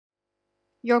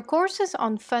Your courses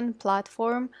on FUN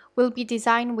platform will be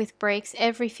designed with breaks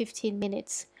every 15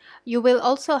 minutes. You will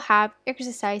also have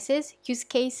exercises, use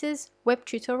cases, web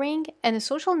tutoring, and a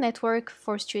social network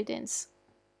for students.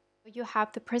 You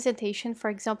have the presentation.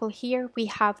 For example, here we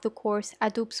have the course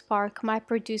Hadoop Spark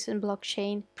MapReduce and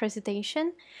Blockchain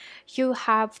presentation. You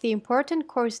have the important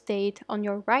course date on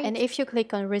your right, and if you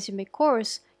click on Resume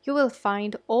Course, you will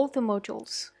find all the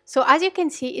modules. So as you can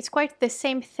see, it's quite the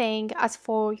same thing as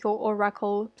for your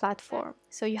Oracle platform.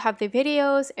 So you have the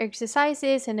videos,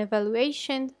 exercises, and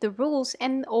evaluation, the rules,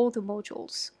 and all the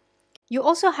modules. You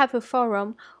also have a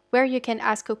forum where you can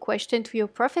ask a question to your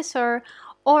professor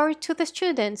or to the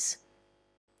students.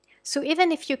 So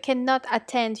even if you cannot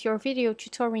attend your video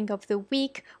tutoring of the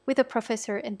week with the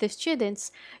professor and the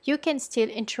students, you can still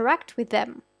interact with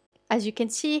them. As you can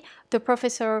see, the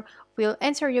professor will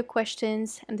answer your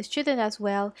questions and the student as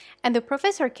well, and the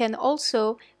professor can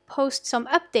also post some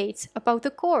updates about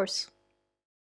the course.